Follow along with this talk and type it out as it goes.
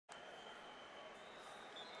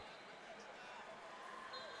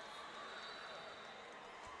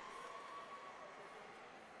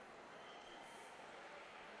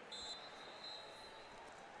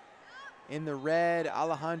In the red,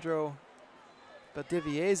 Alejandra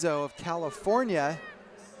Valdiviezo of California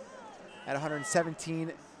at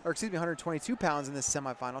 122 pounds in this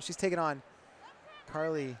semifinal. She's taking on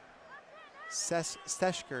Carley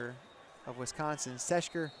Ceshker of Wisconsin.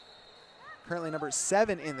 Ceshker currently number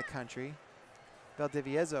 7 in the country.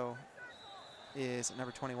 Valdiviezo is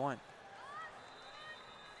number 21.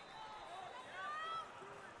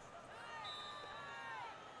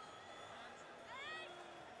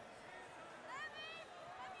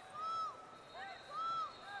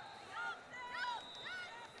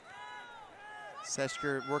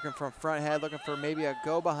 Ceshker working from front head, looking for maybe a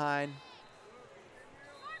go behind.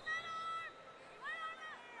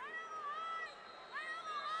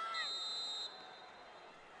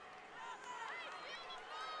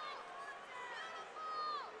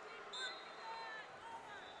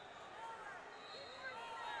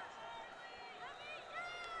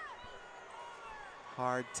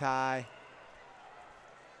 Hard tie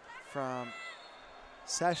from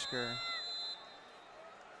Ceshker.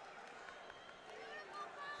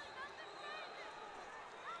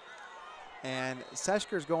 And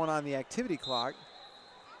Ceshker's going on the activity clock.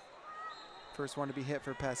 First one to be hit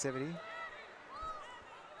for passivity.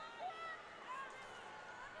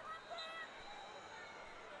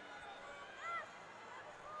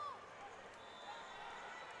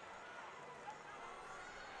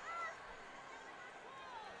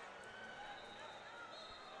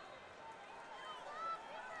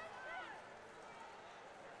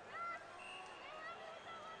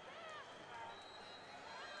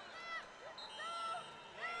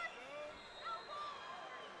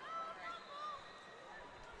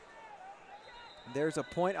 There's a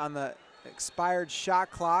point on the expired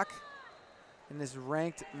shot clock in this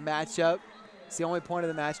ranked matchup. It's the only point of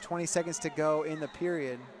the match, 20 seconds to go in the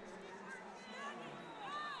period.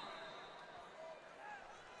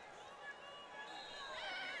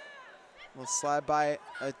 Little slide by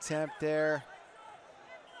attempt there.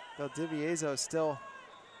 Valdiviezo still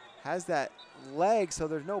has that leg, so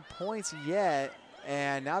there's no points yet.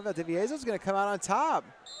 And now Valdiviezo's gonna come out on top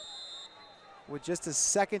with just a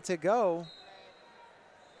second to go.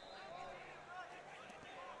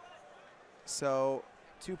 So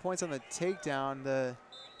 2 points on the takedown. The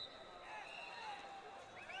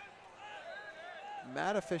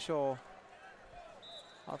mat official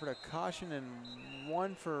offered a caution and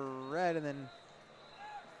 1 for red, and then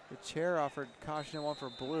the chair offered caution and 1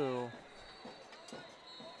 for blue.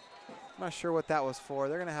 I'm not sure what that was for.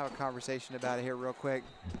 They're gonna have a conversation about it here real quick.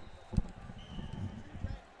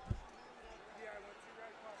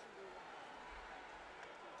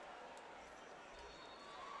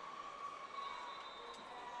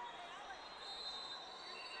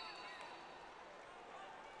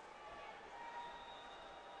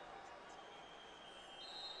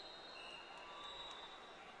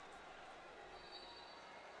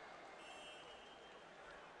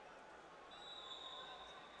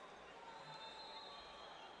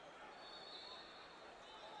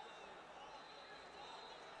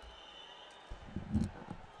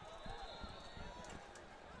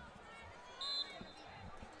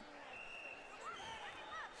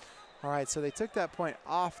 All right, so they took that point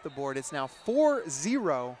off the board. It's now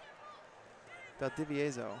 4-0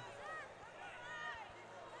 Valdiviezo.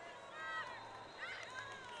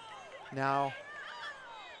 Now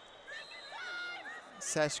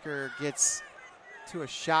Ceshker gets to a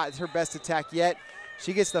shot. It's her best attack yet.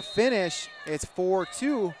 She gets the finish. It's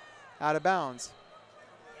 4-2 out of bounds.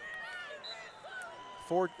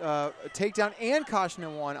 A takedown and caution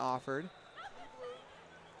in 1 offered.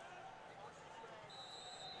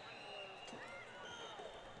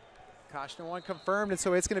 Caution in 1 confirmed, and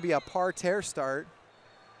so it's going to be a parterre start.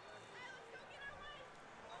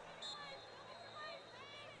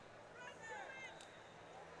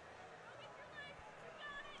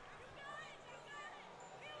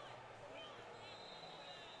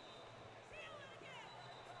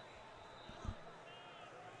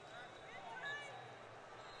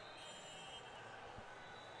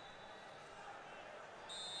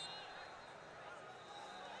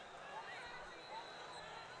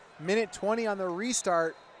 Minute 20 on the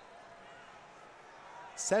restart.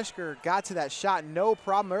 Ceshker got to that shot, no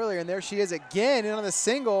problem earlier, and there she is again in on the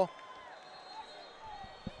single.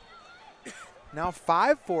 Now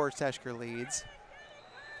 5-4 Ceshker leads.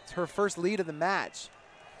 It's her first lead of the match.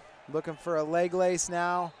 Looking for a leg lace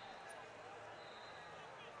now.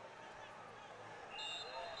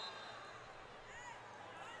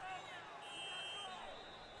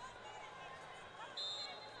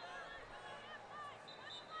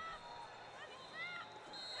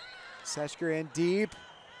 Ceshker in deep.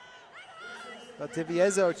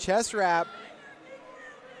 Valdiviezo chest wrap.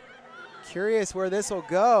 Curious where this will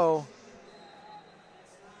go.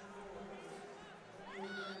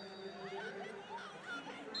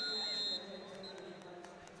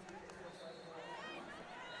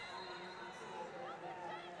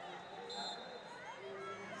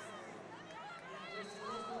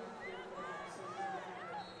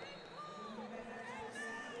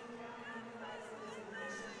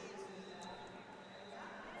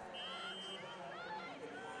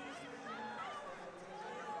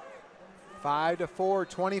 Five to 4,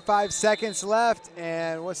 25 seconds left,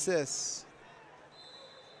 and what's this?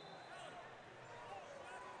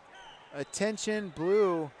 Attention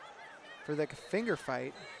blue for the finger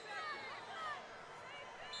fight.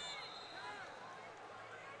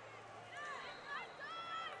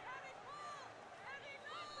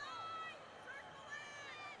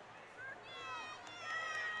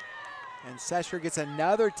 And Ceshker gets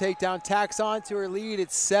another takedown, tacks on to her lead.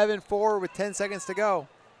 It's 7-4 with 10 seconds to go.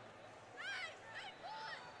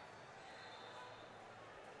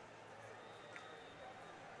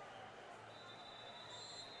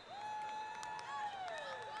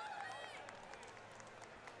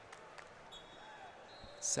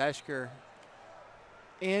 Ceshker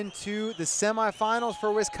into the semifinals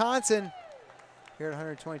for Wisconsin here at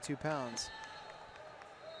 122 pounds.